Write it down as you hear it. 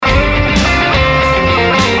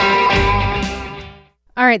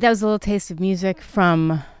right, that was a little taste of music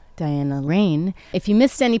from Diana Rain. If you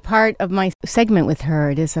missed any part of my segment with her,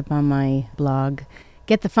 it is up on my blog,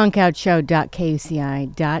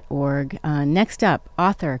 getthefunkoutshow.kuci.org. Next up,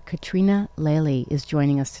 author Katrina Lely is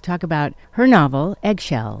joining us to talk about her novel,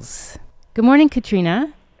 Eggshells. Good morning,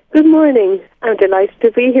 Katrina. Good morning. I'm delighted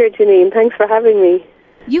to be here, Janine. Thanks for having me.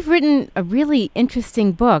 You've written a really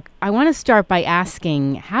interesting book. I want to start by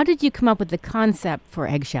asking, how did you come up with the concept for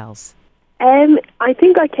Eggshells? I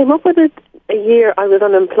think I came up with it a year I was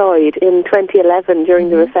unemployed in 2011 during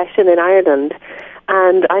the recession in Ireland.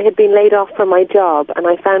 And I had been laid off from my job, and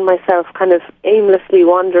I found myself kind of aimlessly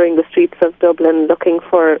wandering the streets of Dublin looking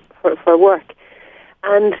for work.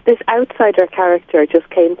 And this outsider character just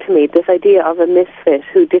came to me, this idea of a misfit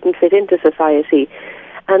who didn't fit into society.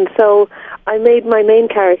 And so I made my main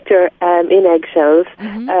character in Eggshells,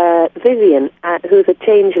 Vivian, who's a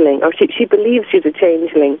changeling, or she believes she's a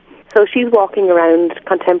changeling. So she's walking around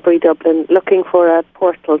contemporary Dublin looking for a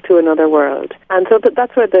portal to another world. And so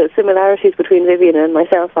that's where the similarities between Vivian and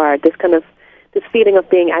myself are, this feeling of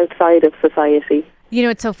being outside of society. You know,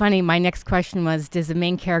 it's so funny. My next question was, does the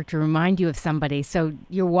main character remind you of somebody? So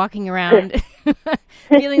you're walking around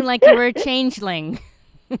feeling like you were a changeling.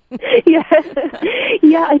 Yeah,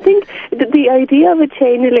 I think the idea of a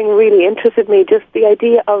changeling really interested me, just the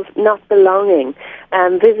idea of not belonging.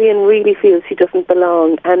 Vivian really feels she doesn't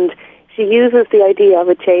belong, and she uses the idea of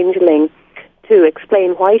a changeling to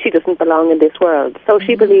explain why she doesn't belong in this world. So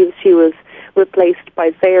she believes she was replaced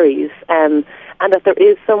by fairies, and that there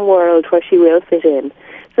is some world where she will fit in.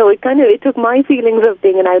 So it took my feelings of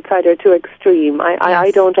being an outsider to extreme. I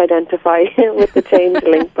don't identify with the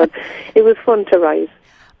changeling, but it was fun to write.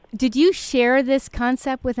 Did you share this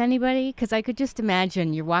concept with anybody? Because I could just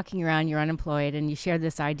imagine you're walking around, you're unemployed, and you share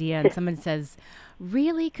this idea, and someone says,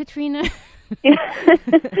 "Really, Katrina?"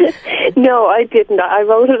 No, I didn't. I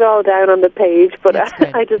wrote it all down on the page, but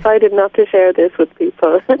I decided not to share this with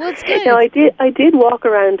people. Well, it's good. No, I did walk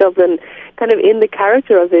around Dublin kind of in the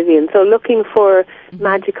character of Vivian, so looking for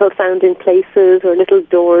magical-sounding places or little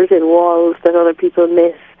doors in walls that other people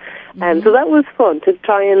miss. And so that was fun to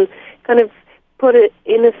try and kind of put it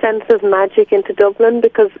in a sense of magic into Dublin,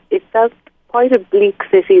 because it felt quite a bleak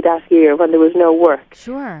city that year when there was no work.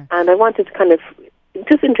 Sure. And I wanted to kind of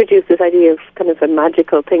just introduce this idea of kind of a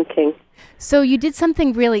magical thinking. So you did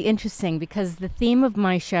something really interesting, because the theme of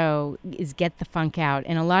my show is Get the Funk Out,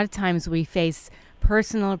 and a lot of times we face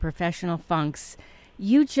personal or professional funks.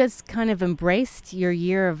 You just kind of embraced your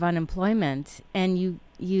year of unemployment, and you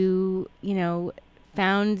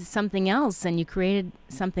found something else, and you created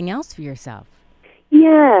something else for yourself.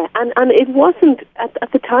 Yeah, and it wasn't,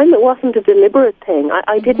 at the time, it wasn't a deliberate thing.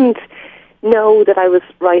 I didn't know that I was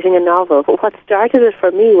writing a novel, but what started it for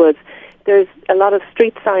me was there's a lot of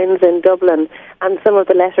street signs in Dublin, and some of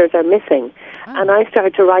the letters are missing. And I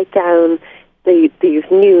started to write down these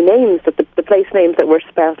new names, the place names that were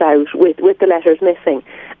spelt out with the letters missing.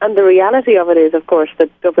 And the reality of it is, of course, that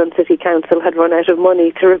Dublin City Council had run out of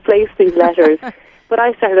money to replace these letters. But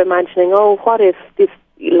I started imagining, what if this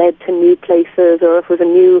led to new places, or if it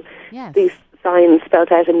was these signs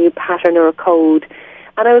spelled out a new pattern or a code.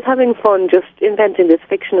 And I was having fun just inventing this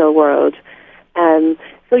fictional world.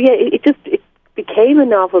 It became a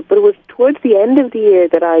novel, but it was towards the end of the year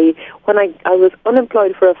that when I was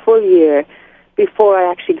unemployed for a full year before I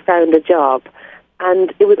actually found a job.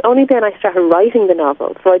 And it was only then I started writing the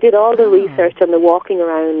novel. So I did all the research and the walking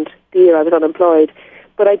around the year I was unemployed,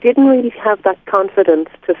 but I didn't really have that confidence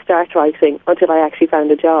to start writing until I actually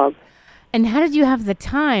found a job. And how did you have the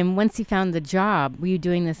time once you found the job? Were you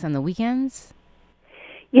doing this on the weekends?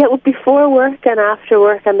 Yeah, it was before work and after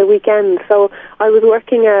work and the weekends. So I was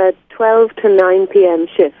working a 12 to 9 p.m.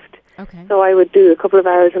 shift. Okay. So I would do a couple of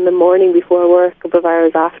hours in the morning before work, a couple of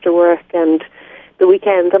hours after work, and the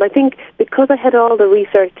weekends. And I think because I had all the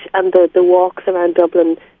research and the walks around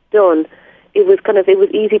Dublin done, it was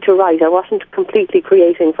easy to write. I wasn't completely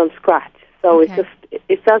creating from scratch. So it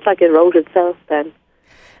felt like it wrote itself then.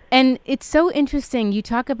 And it's so interesting. You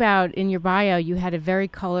talk about in your bio, you had a very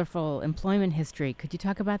colorful employment history. Could you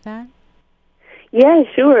talk about that? Yeah,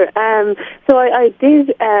 sure. So I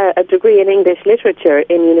did a degree in English literature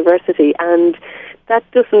in university, and that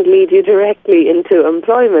doesn't lead you directly into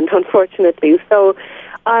employment, unfortunately. So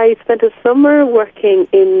I spent a summer working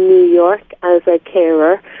in New York as a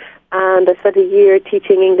carer, and I spent a year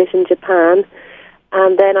teaching English in Japan.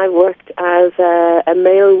 And then I worked as a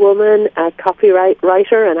mail woman, a copyright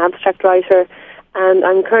writer, an abstract writer, and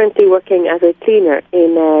I'm currently working as a cleaner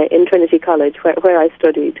in Trinity College, where I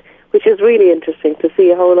studied, which is really interesting to see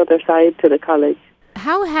a whole other side to the college.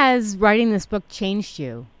 How has writing this book changed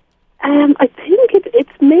you? I think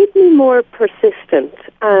it's made me more persistent.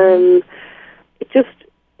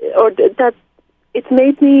 It's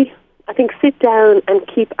made me, I think, sit down and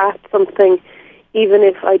keep at something even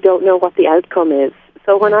if I don't know what the outcome is.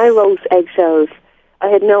 So when I wrote Eggshells, I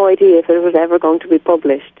had no idea if it was ever going to be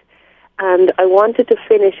published. And I wanted to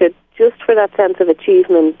finish it just for that sense of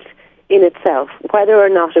achievement in itself, whether or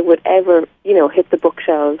not it would ever, hit the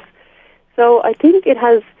bookshelves. So I think it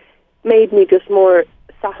has made me just more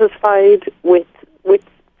satisfied with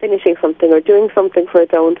finishing something or doing something for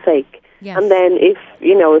its own sake. Yes. And then if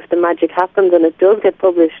the magic happens and it does get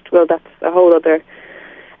published, well, that's a whole other,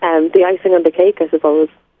 the icing on the cake, I suppose.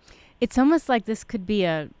 It's almost like this could be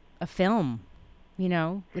a film, Do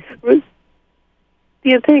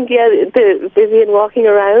you think, the Vivian walking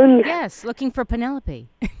around? Yes, looking for Penelope.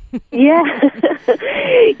 Yeah.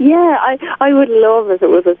 Yeah, I would love if it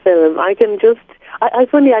was a film. I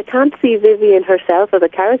can't see Vivian herself as a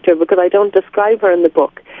character because I don't describe her in the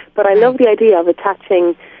book. But I love the idea of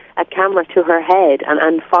attaching a camera to her head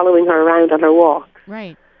and following her around on her walk.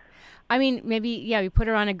 Right. I mean, maybe, we put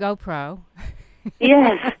her on a GoPro.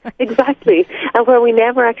 Yes, exactly. And where we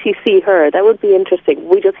never actually see her. That would be interesting.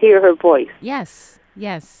 We just hear her voice. Yes.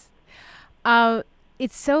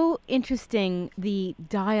 It's so interesting, the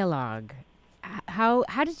dialogue. How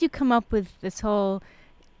did you come up with this whole...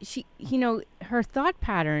 her thought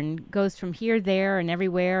pattern goes from here, there, and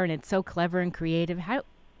everywhere, and it's so clever and creative. How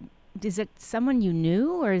is it someone you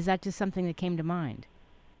knew, or is that just something that came to mind?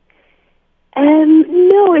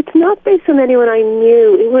 No, it's not based on anyone I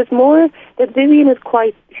knew. It was more that Vivian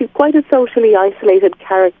she's quite a socially isolated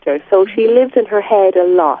character, so she lives in her head a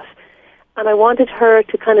lot. And I wanted her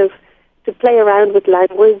to kind of to play around with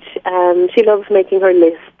language. She loves making her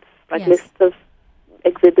lists, lists of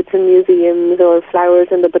exhibits in museums or flowers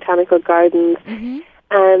in the botanical gardens.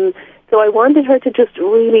 So I wanted her to just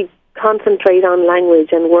really concentrate on language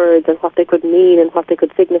and words and what they could mean and what they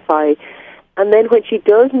could signify. And then when she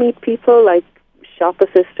does meet people like shop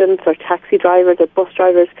assistants or taxi drivers or bus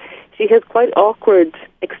drivers, she has quite awkward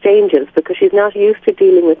exchanges because she's not used to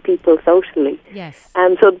dealing with people socially. Yes.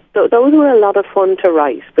 So those were a lot of fun to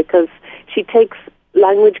write because she takes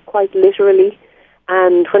language quite literally,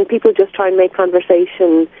 and when people just try and make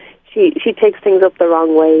conversation, she takes things up the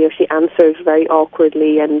wrong way or she answers very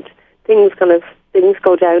awkwardly, and things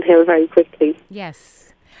go downhill very quickly.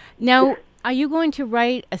 Yes. Now, are you going to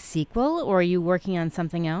write a sequel, or are you working on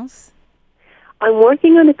something else? I'm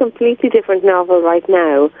working on a completely different novel right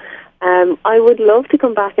now. I would love to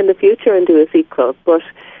come back in the future and do a sequel, but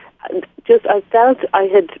I felt I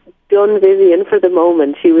had done Vivian for the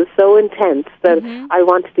moment. She was so intense that I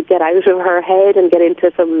wanted to get out of her head and get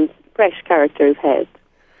into some fresh characters' heads.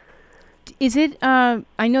 Is it,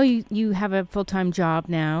 I know you have a full-time job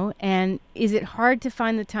now, and is it hard to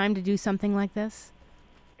find the time to do something like this?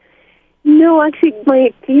 No, actually,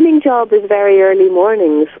 my cleaning job is very early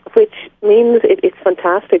mornings, which means it's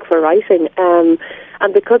fantastic for writing.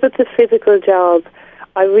 And because it's a physical job,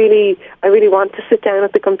 I really want to sit down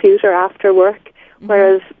at the computer after work.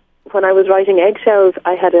 Whereas when I was writing Eggshells,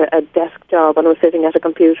 I had a desk job and I was sitting at a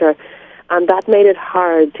computer, and that made it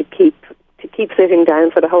hard to keep sitting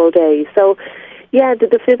down for the whole day. So, yeah,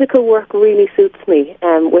 the physical work really suits me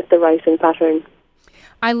with the writing pattern.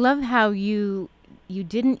 I love how you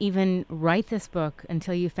didn't even write this book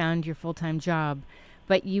until you found your full-time job,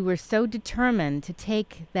 but you were so determined to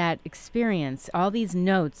take that experience, all these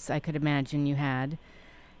notes I could imagine you had,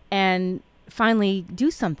 and finally do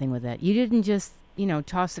something with it. You didn't just,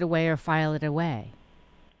 toss it away or file it away.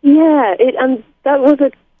 Yeah, and that was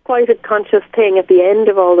quite a conscious thing at the end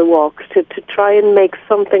of all the walks to try and make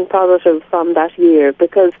something positive from that year,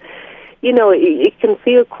 because it can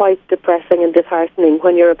feel quite depressing and disheartening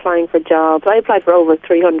when you're applying for jobs. I applied for over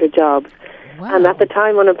 300 jobs. Wow. And at the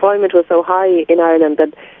time, unemployment was so high in Ireland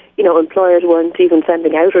that, employers weren't even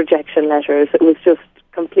sending out rejection letters. It was just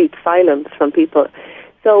complete silence from people.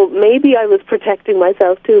 So maybe I was protecting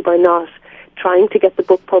myself, too, by not trying to get the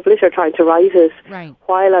book published or trying to write it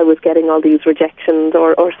while I was getting all these rejections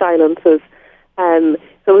or silences. So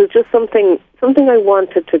it was just something I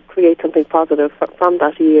wanted to create something positive from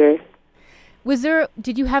that year.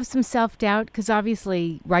 Did you have some self-doubt? Because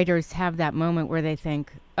obviously writers have that moment where they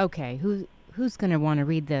think, okay, who's going to want to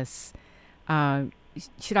read this?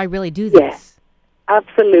 Should I really do this? Yes,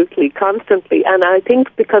 absolutely, constantly. And I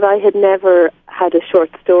think because I had never had a short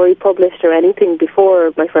story published or anything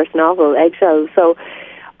before my first novel, Eggshells, so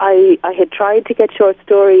I had tried to get short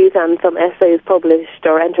stories and some essays published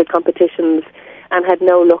or entered competitions and had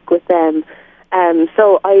no luck with them.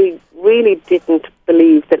 So I really didn't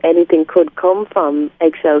believe that anything could come from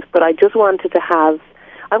Eggshells, but I just wanted to have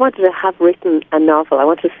I wanted to have written a novel. I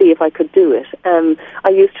wanted to see if I could do it. I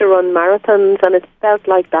used to run marathons, and it felt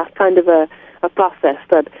like that kind of a process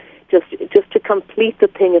that just to complete the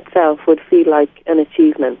thing itself would feel like an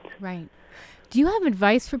achievement. Right. Do you have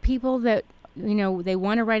advice for people that, they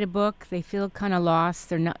want to write a book, they feel kind of lost,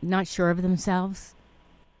 they're not sure of themselves?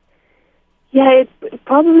 Yeah, it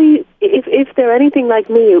probably, if they're anything like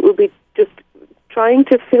me, it would be just trying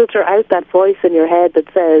to filter out that voice in your head that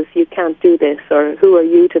says you can't do this, or who are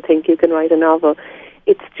you to think you can write a novel.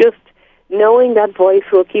 It's just knowing that voice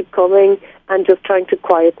will keep coming and just trying to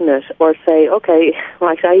quieten it, or say, okay,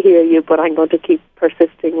 right, I hear you, but I'm going to keep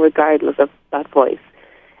persisting regardless of that voice.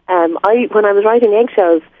 When I was writing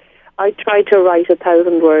Eggshells, I tried to write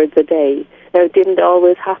 1,000 words a day. Now, it didn't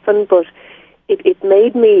always happen, but it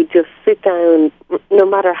made me just sit down, no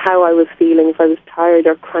matter how I was feeling, if I was tired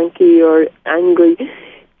or cranky or angry,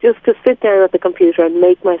 just to sit down at the computer and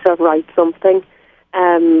make myself write something.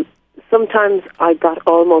 Sometimes I got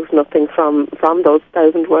almost nothing from those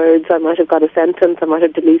 1,000 words. I might have got a sentence, I might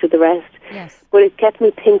have deleted the rest. Yes. But it kept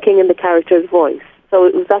me thinking in the character's voice. So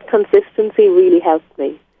it was that consistency really helped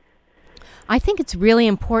me. I think it's really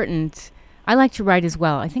important. I like to write as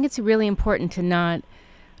well. I think it's really important to not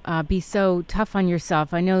be so tough on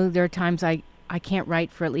yourself. I know there are times I can't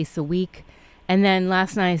write for at least a week. And then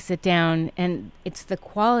last night I sit down, and it's the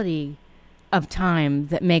quality of time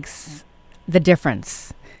that makes the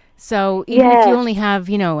difference. So even if you only have,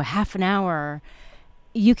 a half an hour,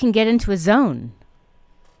 you can get into a zone.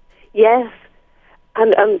 Yes.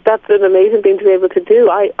 And that's an amazing thing to be able to do.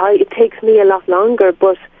 It takes me a lot longer,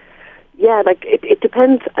 but yeah, like it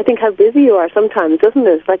depends, I think, how busy you are sometimes, doesn't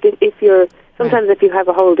it? Like if you have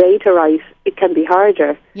a whole day to write, it can be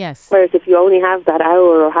harder. Yes. Whereas if you only have that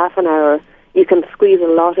hour or half an hour, you can squeeze a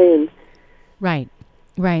lot in. Right.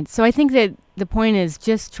 So I think that the point is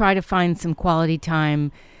just try to find some quality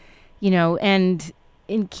time, and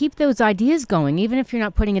keep those ideas going. Even if you're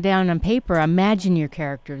not putting it down on paper, imagine your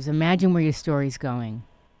characters, imagine where your story's going.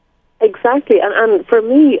 Exactly, and for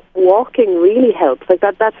me, walking really helps. Like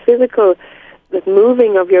that physical,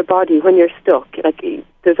 moving of your body when you're stuck. Like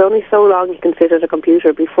there's only so long you can sit at a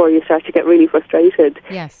computer before you start to get really frustrated.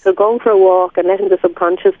 Yes. So going for a walk and letting the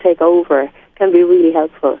subconscious take over can be really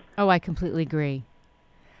helpful. Oh, I completely agree.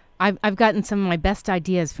 I've gotten some of my best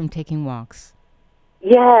ideas from taking walks.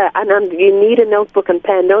 Yeah, and you need a notebook and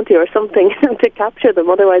pen, don't you, or something to capture them,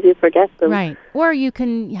 otherwise you forget them. Right. Or you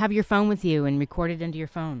can have your phone with you and record it into your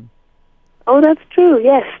phone. Oh, that's true,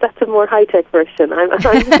 yes. That's a more high-tech version. I'm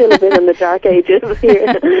still a bit in the dark ages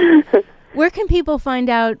here. Where can people find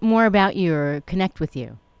out more about you or connect with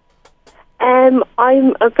you? I'm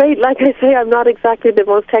afraid, like I say, I'm not exactly the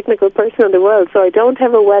most technical person in the world, so I don't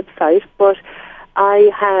have a website, but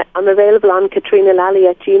I'm available on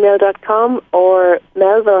katrinalally@gmail.com, or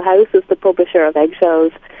Melville House is the publisher of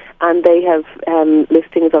Eggshells, and they have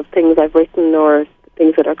listings of things I've written or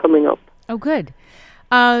things that are coming up. Oh, good.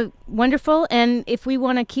 Wonderful. And if we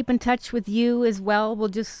want to keep in touch with you as well, we'll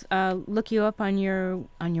just look you up on your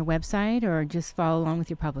website, or just follow along with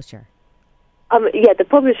your publisher. Yeah, the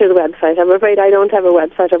publisher's website. I'm afraid I don't have a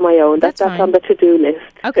website of my own. That's on the to-do list.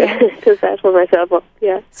 Okay. To set for myself up,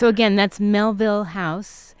 yeah. So again, that's Melville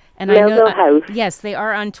House. And Melville House. Yes, they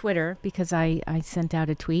are on Twitter, because I sent out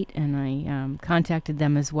a tweet and I contacted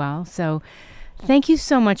them as well. So thank you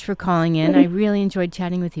so much for calling in. I really enjoyed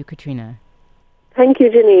chatting with you, Katrina. Thank you,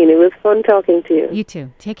 Janine. It was fun talking to you. You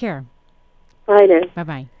too. Take care. Bye now.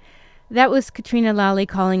 Bye-bye. That was Katrina Lally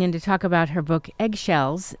calling in to talk about her book,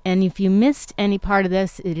 Eggshells. And if you missed any part of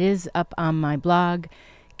this, it is up on my blog,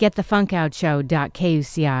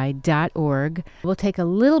 getthefunkoutshow.kuci.org. We'll take a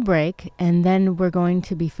little break, and then we're going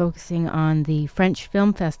to be focusing on the French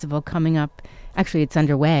Film Festival coming up. Actually, it's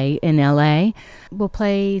underway in L.A. We'll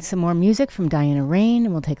play some more music from Diana Rain,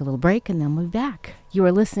 and we'll take a little break, and then we'll be back. You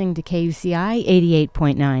are listening to KUCI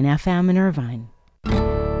 88.9 FM in Irvine.